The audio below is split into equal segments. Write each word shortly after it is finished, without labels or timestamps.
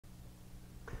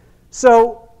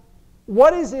So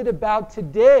what is it about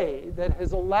today that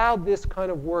has allowed this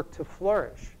kind of work to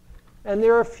flourish? And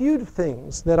there are a few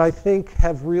things that I think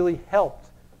have really helped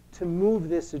to move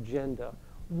this agenda.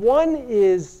 One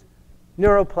is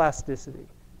neuroplasticity.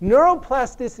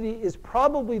 Neuroplasticity is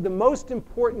probably the most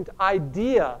important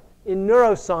idea in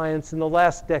neuroscience in the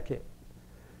last decade.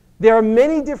 There are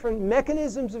many different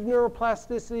mechanisms of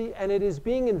neuroplasticity, and it is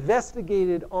being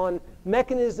investigated on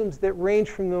mechanisms that range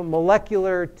from the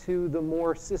molecular to the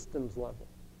more systems level.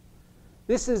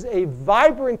 This is a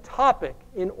vibrant topic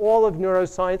in all of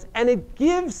neuroscience, and it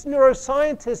gives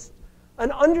neuroscientists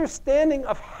an understanding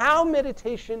of how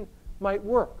meditation might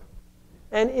work.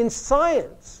 And in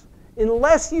science,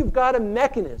 unless you've got a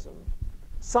mechanism,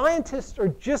 scientists are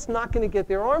just not going to get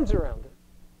their arms around it.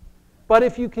 But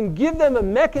if you can give them a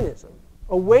mechanism,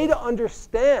 a way to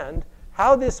understand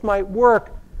how this might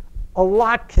work, a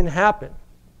lot can happen.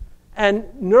 And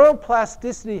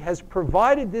neuroplasticity has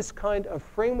provided this kind of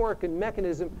framework and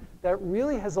mechanism that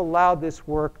really has allowed this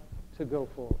work to go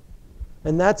forward.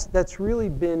 And that's really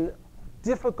been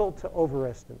difficult to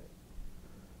overestimate.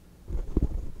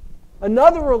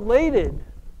 Another related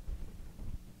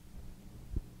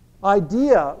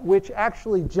idea, which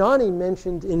actually Johnny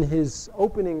mentioned in his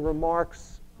opening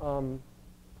remarks on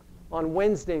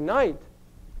Wednesday night,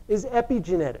 is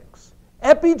epigenetics.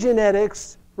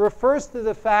 Epigenetics refers to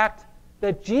the fact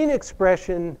that gene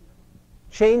expression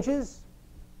changes,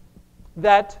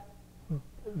 that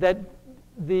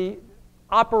the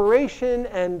operation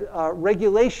and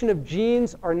regulation of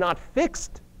genes are not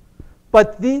fixed,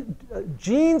 but the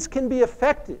genes can be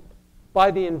affected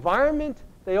by the environment.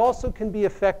 They also can be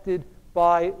affected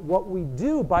by what we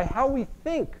do, by how we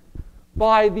think,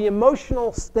 by the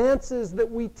emotional stances that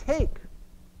we take.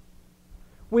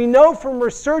 We know from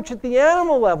research at the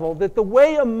animal level that the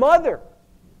way a mother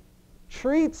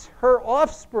treats her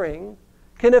offspring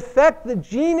can affect the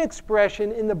gene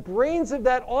expression in the brains of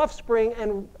that offspring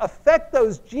and affect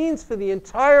those genes for the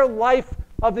entire life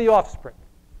of the offspring.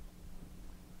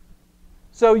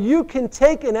 So you can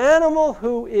take an animal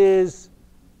who is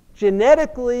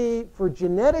genetically, for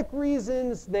genetic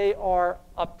reasons, they are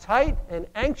uptight and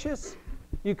anxious.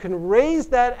 You can raise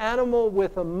that animal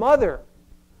with a mother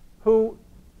who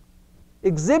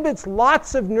exhibits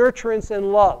lots of nurturance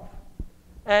and love.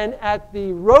 And at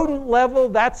the rodent level,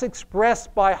 that's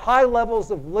expressed by high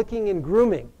levels of licking and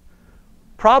grooming,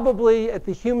 probably at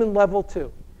the human level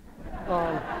too.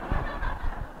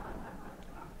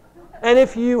 And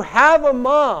if you have a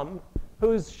mom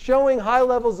who's showing high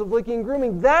levels of licking and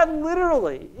grooming, that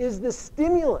literally is the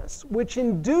stimulus which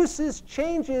induces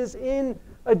changes in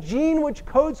a gene which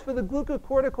codes for the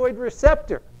glucocorticoid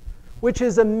receptor, which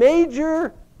is a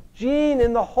major gene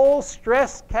in the whole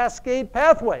stress cascade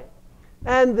pathway.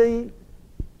 And the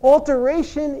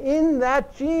alteration in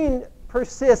that gene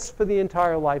persists for the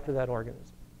entire life of that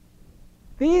organism.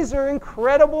 These are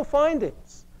incredible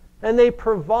findings, and they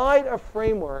provide a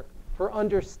framework for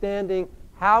understanding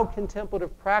how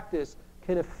contemplative practice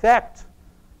can affect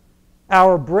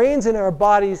our brains and our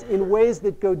bodies in ways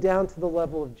that go down to the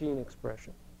level of gene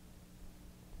expression.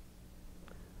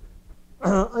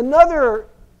 Another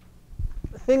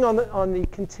thing on the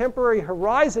contemporary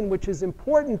horizon which is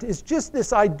important is just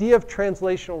this idea of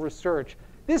translational research.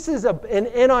 This is an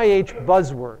NIH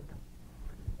buzzword.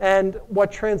 And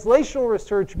what translational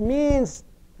research means,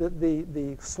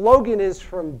 the slogan is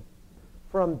from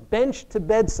bench to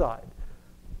bedside.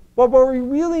 But what we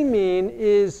really mean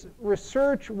is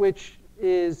research which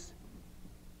is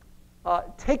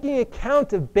taking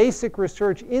account of basic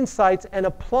research insights and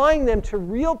applying them to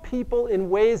real people in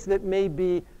ways that may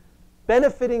be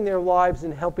benefiting their lives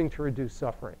and helping to reduce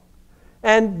suffering.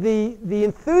 And the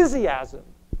enthusiasm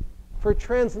for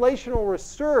translational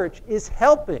research is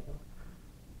helping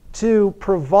to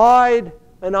provide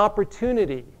an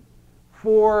opportunity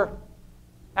for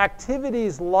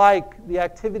activities like the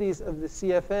activities of the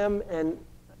CFM and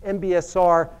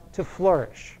MBSR to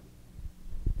flourish.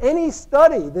 Any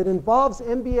study that involves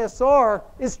MBSR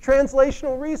is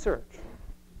translational research.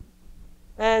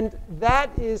 And that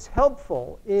is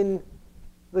helpful in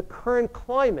the current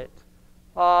climate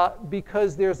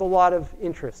because there's a lot of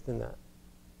interest in that.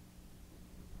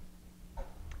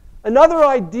 Another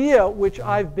idea which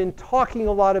I've been talking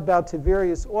a lot about to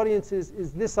various audiences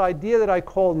is this idea that I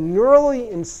call neurally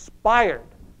inspired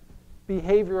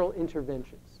behavioral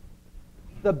interventions.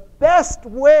 The best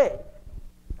way,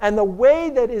 and the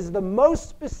way that is the most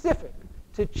specific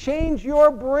to change your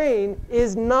brain,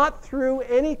 is not through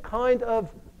any kind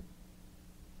of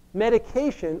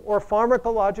medication or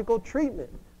pharmacological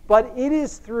treatment, but it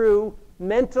is through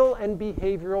mental and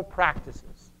behavioral practices.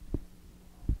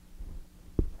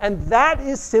 And that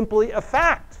is simply a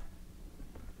fact.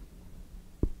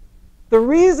 The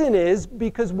reason is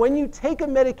because when you take a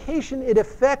medication, it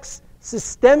affects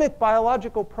systemic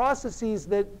biological processes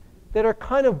that are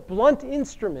kind of blunt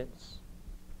instruments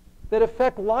that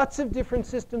affect lots of different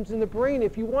systems in the brain.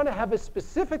 If you want to have a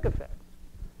specific effect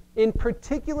in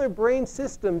particular brain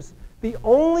systems, the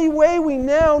only way we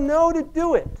now know to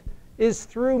do it is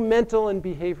through mental and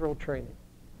behavioral training.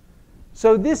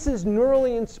 So this is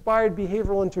neurally inspired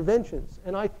behavioral interventions.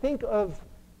 And I think of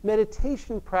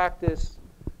meditation practice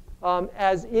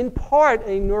as in part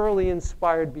a neurally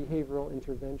inspired behavioral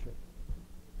intervention.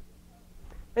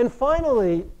 And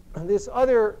finally, this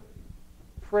other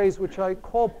phrase which I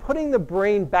call putting the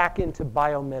brain back into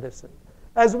biomedicine.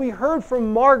 As we heard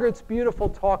from Margaret's beautiful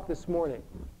talk this morning,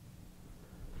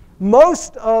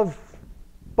 most of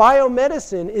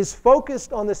biomedicine is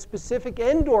focused on the specific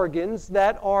end organs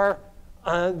that are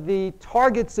the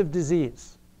targets of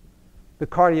disease. The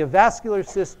cardiovascular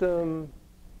system,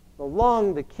 the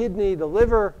lung, the kidney, the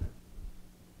liver.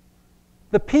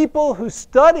 The people who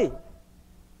study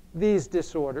these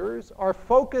disorders are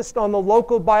focused on the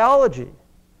local biology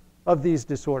of these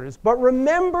disorders. But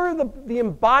remember the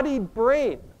embodied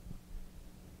brain.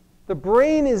 The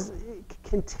brain is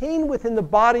contained within the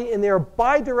body, and there are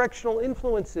bidirectional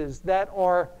influences that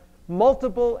are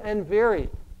multiple and varied.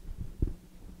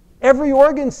 Every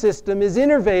organ system is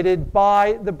innervated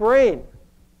by the brain.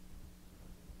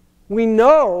 We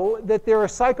know that there are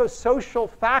psychosocial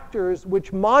factors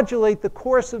which modulate the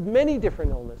course of many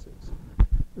different illnesses.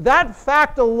 That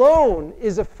fact alone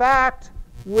is a fact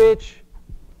which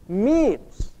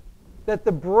means that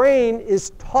the brain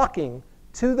is talking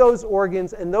to those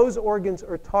organs, and those organs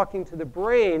are talking to the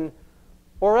brain,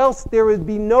 or else there would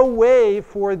be no way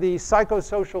for the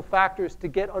psychosocial factors to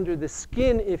get under the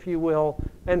skin, if you will,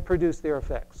 and produce their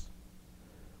effects.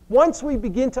 Once we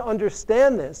begin to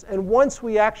understand this, and once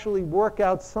we actually work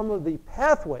out some of the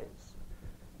pathways,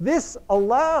 this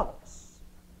allows,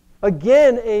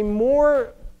 again, a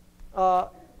more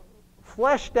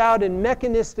fleshed out and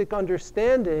mechanistic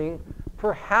understanding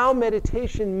for how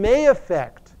meditation may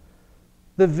affect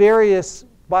the various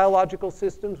biological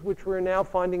systems which we're now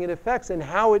finding it affects, and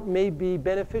how it may be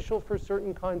beneficial for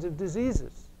certain kinds of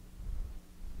diseases,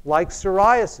 like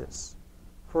psoriasis,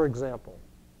 for example,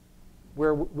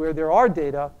 where there are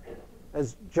data,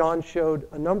 as John showed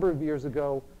a number of years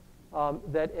ago,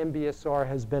 that MBSR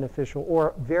has beneficial,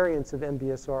 or variants of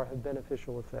MBSR have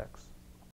beneficial effects.